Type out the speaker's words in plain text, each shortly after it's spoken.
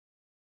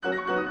Now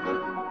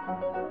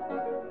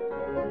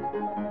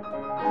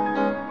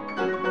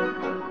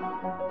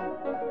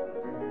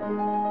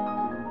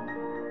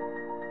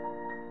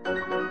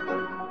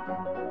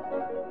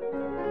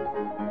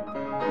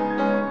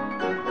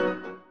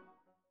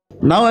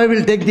I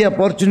will take the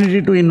opportunity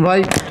to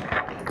invite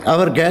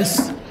our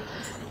guest,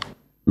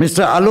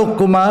 Mr. Alok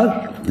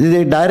Kumar. He is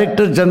the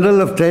Director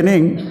General of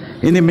Training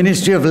in the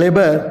Ministry of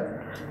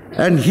Labour,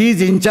 and he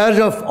is in charge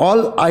of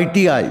all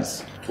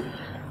ITIs.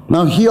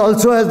 Now he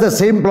also has the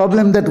same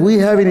problem that we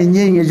have in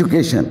engineering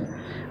education.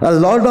 A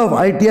lot of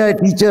ITI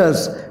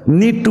teachers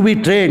need to be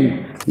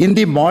trained in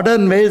the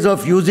modern ways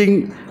of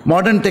using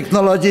modern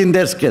technology in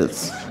their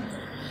skills.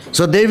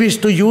 So they wish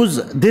to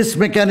use this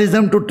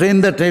mechanism to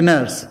train the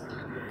trainers.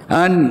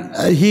 And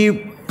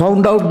he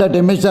found out that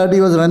MHRD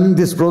was running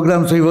this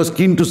program, so he was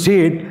keen to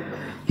see it.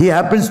 He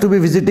happens to be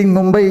visiting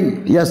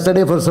Mumbai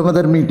yesterday for some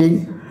other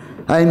meeting.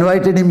 I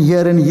invited him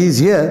here and he is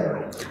here.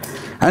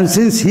 And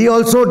since he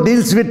also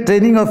deals with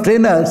training of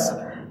trainers,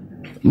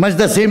 much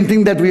the same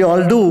thing that we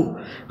all do,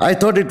 I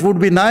thought it would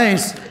be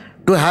nice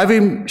to have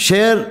him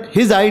share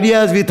his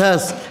ideas with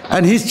us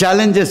and his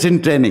challenges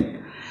in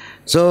training.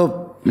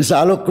 So, Mr.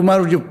 Alok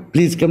Kumar, would you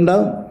please come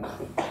down?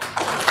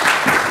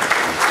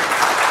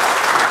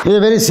 He is a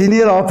very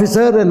senior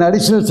officer and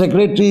additional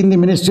secretary in the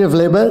Ministry of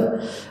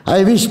Labour.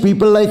 I wish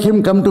people like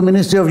him come to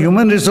Ministry of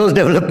Human Resource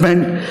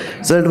Development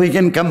so that we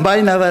can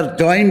combine our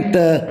joint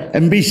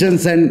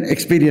ambitions and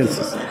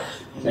experiences.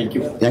 Thank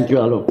you. Thank you,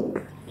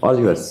 Alok. All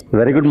yours.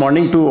 Very good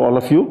morning to all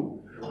of you,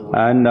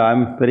 and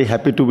I'm very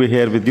happy to be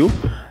here with you.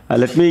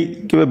 Let me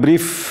give a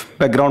brief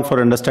background for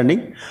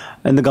understanding.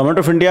 In the Government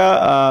of India,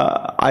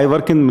 I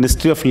work in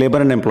Ministry of Labour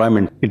and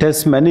Employment. It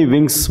has many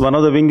wings. One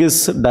of the wings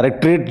is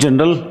Directorate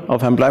General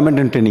of Employment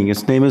and Training.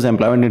 Its name is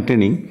Employment and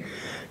Training.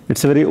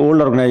 It's a very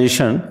old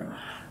organization.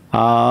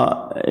 So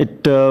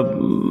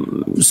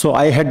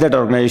I had that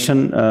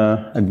organization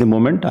at the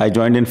moment. I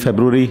joined in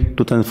February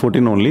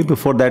 2014 only.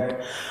 Before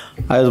that,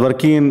 I was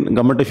working in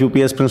Government of UP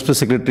as Principal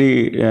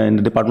Secretary in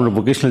the Department of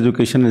Vocational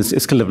Education and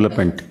Skill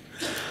Development.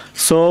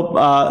 So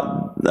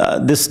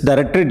this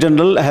Directorate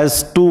General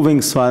has two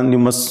wings. One, you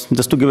must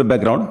just to give a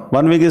background.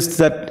 One wing is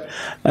that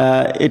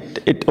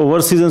it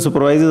oversees and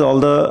supervises all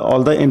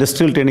the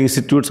industrial training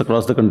institutes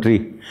across the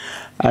country.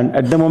 And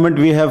at the moment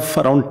we have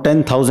around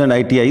 10,000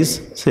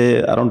 ITIs.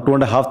 Say around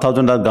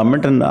 2,500 are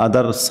government and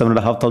other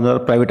 7,500 are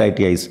private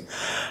ITIs.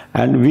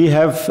 And we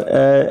have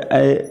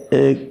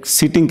a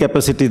seating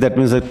capacity, that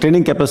means a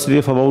training capacity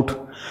of about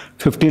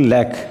 15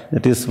 lakh.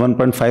 That is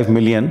 1.5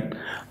 million.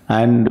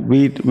 And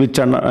we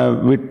turn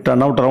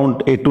out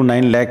around 8 to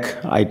 9 lakh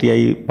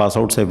ITI pass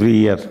outs every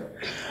year.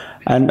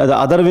 And the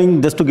other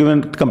wing, just to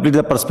complete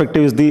the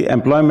perspective, is the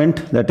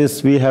employment. That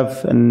is, we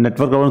have a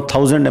network of around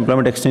 1,000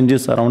 employment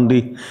exchanges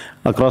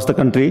across the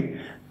country,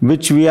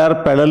 which we are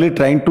parallelly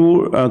trying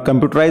to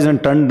computerize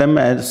and turn them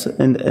as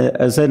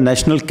a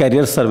national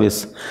career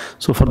service.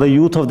 So for the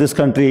youth of this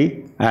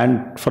country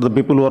and for the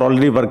people who are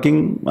already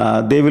working,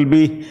 they will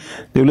be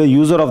a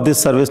user of this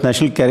service,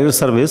 national career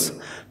service,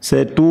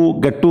 say to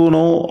get to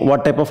know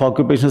what type of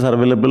occupations are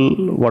available,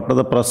 what are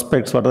the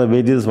prospects, what are the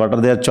wages, what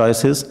are their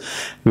choices,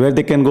 where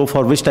they can go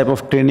for which type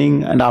of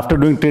training, and after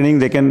doing training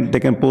they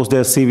can post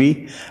their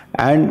CV,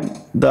 and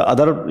the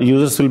other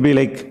users will be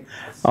like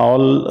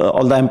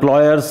all the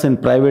employers in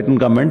private and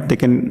government. They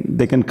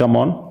can come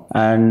on,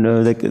 and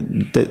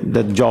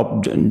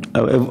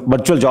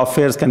virtual job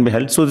fairs can be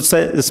held. So it's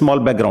a small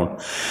background.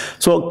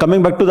 So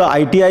coming back to the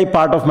ITI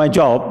part of my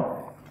job,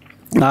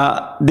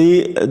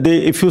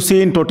 if you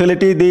see in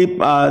totality, the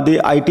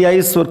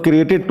ITIs were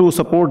created to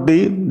support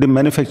the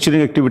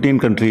manufacturing activity in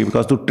country,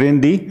 because to train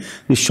the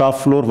shop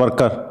floor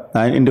worker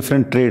in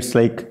different trades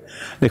like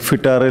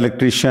fitter,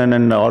 electrician,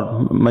 and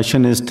or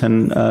machinist,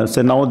 and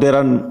so now there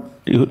are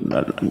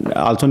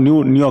also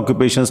new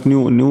occupations,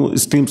 new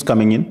streams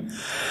coming in.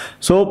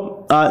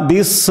 So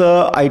these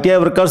ITI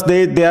workers,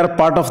 they are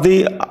part of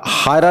the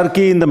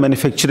hierarchy in the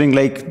manufacturing.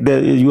 Like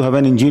you have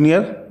an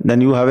engineer,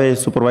 then you have a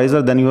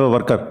supervisor, then you have a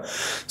worker.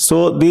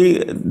 So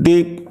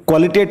the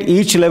quality at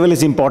each level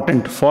is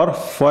important for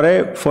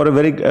a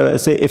very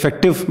say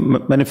effective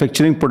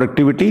manufacturing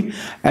productivity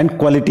and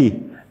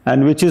quality.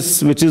 And which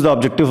is the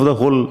objective of the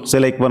whole, say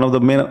like one of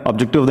the main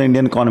objective of the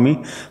Indian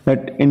economy,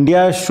 that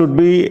India should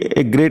be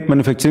a great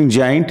manufacturing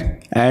giant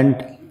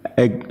and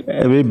a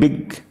very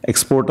big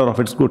exporter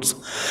of its goods.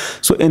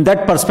 So in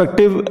that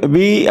perspective,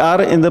 we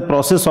are in the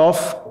process of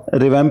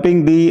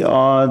revamping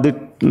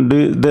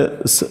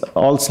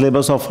all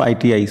syllabus of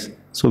ITIs.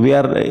 So we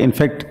are in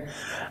fact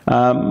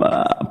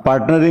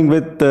partnering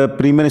with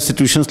premier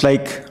institutions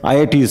like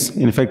IITs.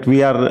 In fact,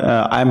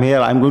 I'm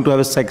going to have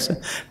a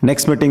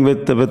next meeting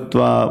with the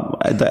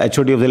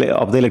HOD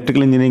of the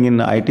electrical engineering in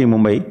IIT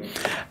Bombay,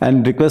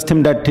 and request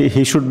him that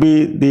he should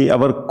be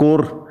our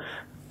core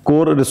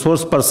core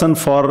resource person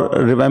for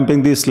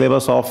revamping the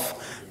syllabus of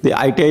the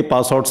ITI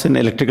pass outs in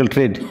electrical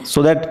trade,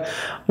 so that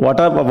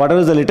whatever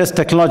is the latest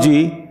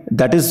technology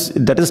that is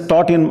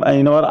taught in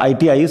our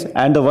ITIs,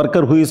 and the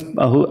worker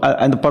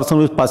and the person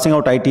who is passing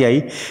out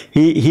ITI,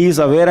 he is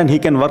aware and he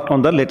can work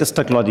on the latest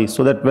technology,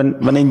 so that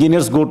when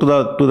engineers go to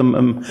the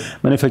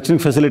manufacturing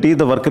facility,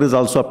 the worker is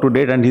also up to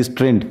date and he is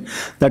trained.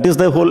 That is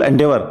the whole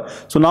endeavor.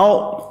 So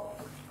now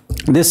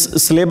this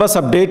syllabus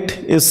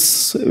update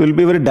will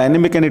be very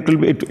dynamic, and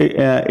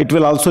it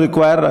will also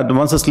require,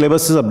 once the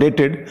syllabus is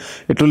updated,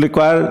 it will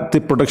require the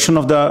production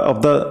of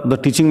the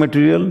teaching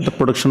material, the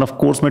production of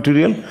course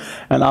material,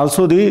 and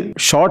also the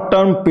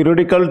short-term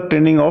periodical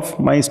training of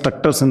my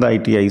instructors in the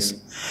ITIs.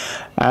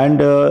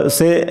 And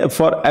say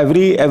for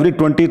every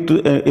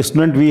 20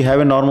 student we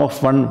have a norm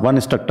of one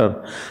instructor.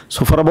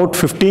 So for about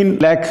 15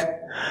 lakh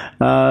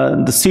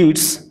the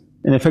seats,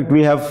 in effect,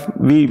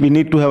 we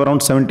need to have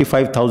around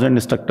 75,000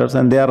 instructors,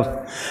 and they are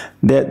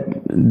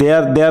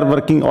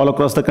working all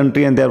across the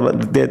country, and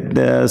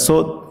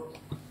so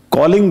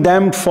calling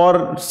them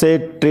for,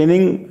 say,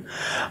 training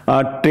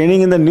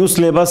in the new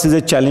syllabus is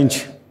a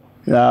challenge.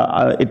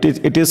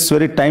 It is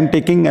very time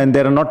taking, and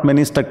there are not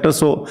many instructors.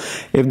 So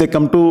if they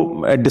come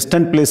to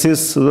distant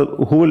places, who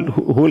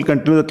will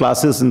continue the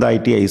classes in the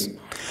ITIs?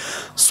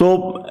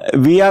 So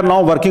we are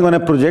now working on a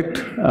project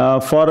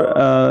for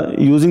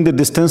using the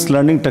distance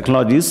learning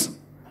technologies,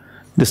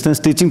 distance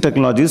teaching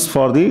technologies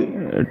for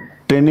the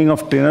training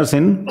of trainers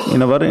in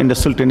our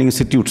industrial training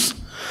institutes.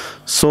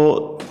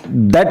 So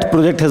that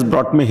project has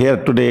brought me here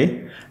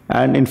today,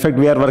 and in fact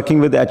we are working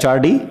with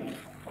HRD.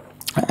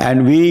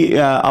 And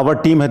our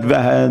team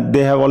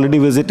they have already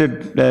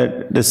visited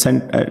the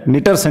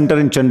NITR center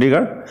in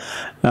Chandigarh.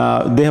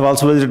 They have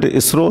also visited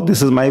ISRO.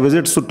 This is my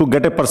visit, so to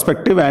get a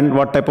perspective and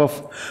what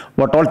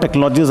all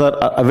technologies are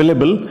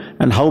available,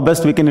 and how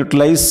best we can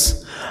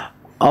utilize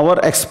our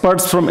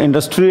experts from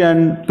industry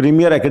and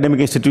premier academic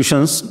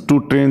institutions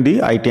to train the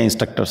ITI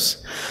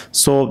instructors.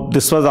 So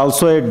this was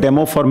also a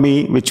demo for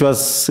me, which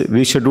was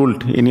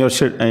rescheduled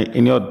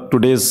in your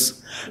today's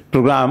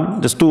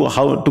program, just to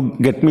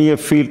give me a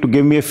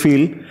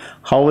feel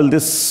how will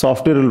this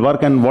software will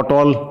work, and what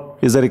all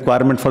is the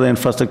requirement for the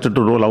infrastructure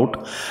to roll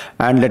out.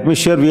 And let me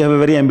share, we have a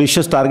very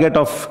ambitious target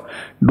of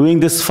doing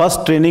this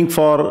first training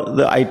for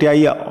the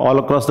ITI all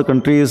across the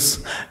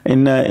countries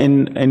in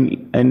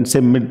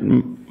say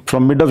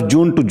from mid of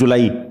June to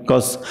July,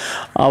 because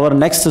our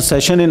next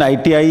session in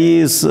ITI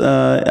is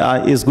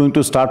going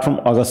to start from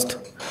August.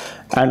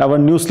 And our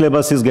new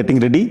syllabus is getting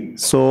ready,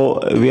 so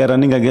we are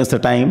running against the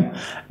time,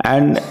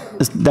 and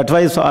that's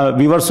why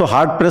we were so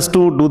hard pressed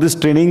to do this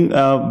training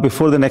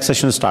before the next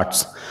session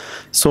starts.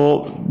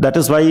 So that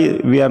is why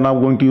we are now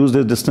going to use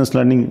this distance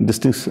learning,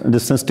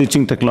 distance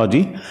teaching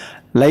technology.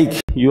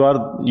 Like you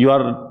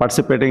are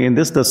participating in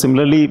this.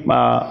 Similarly,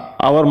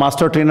 our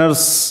master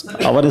trainers,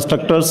 our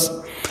instructors,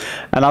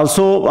 and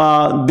also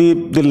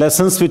the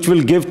lessons which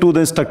will give to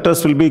the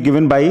instructors will be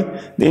given by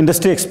the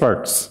industry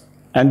experts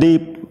and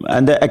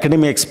the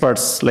academic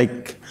experts,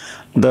 like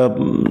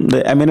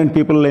the eminent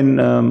people in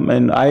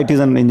IITs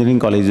and engineering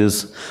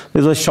colleges.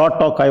 This was a short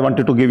talk I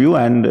wanted to give you,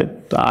 and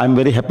I'm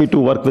very happy to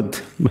work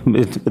with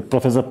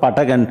Professor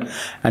Pathak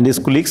and his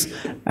colleagues,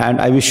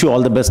 and I wish you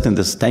all the best in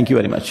this. Thank you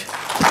very much.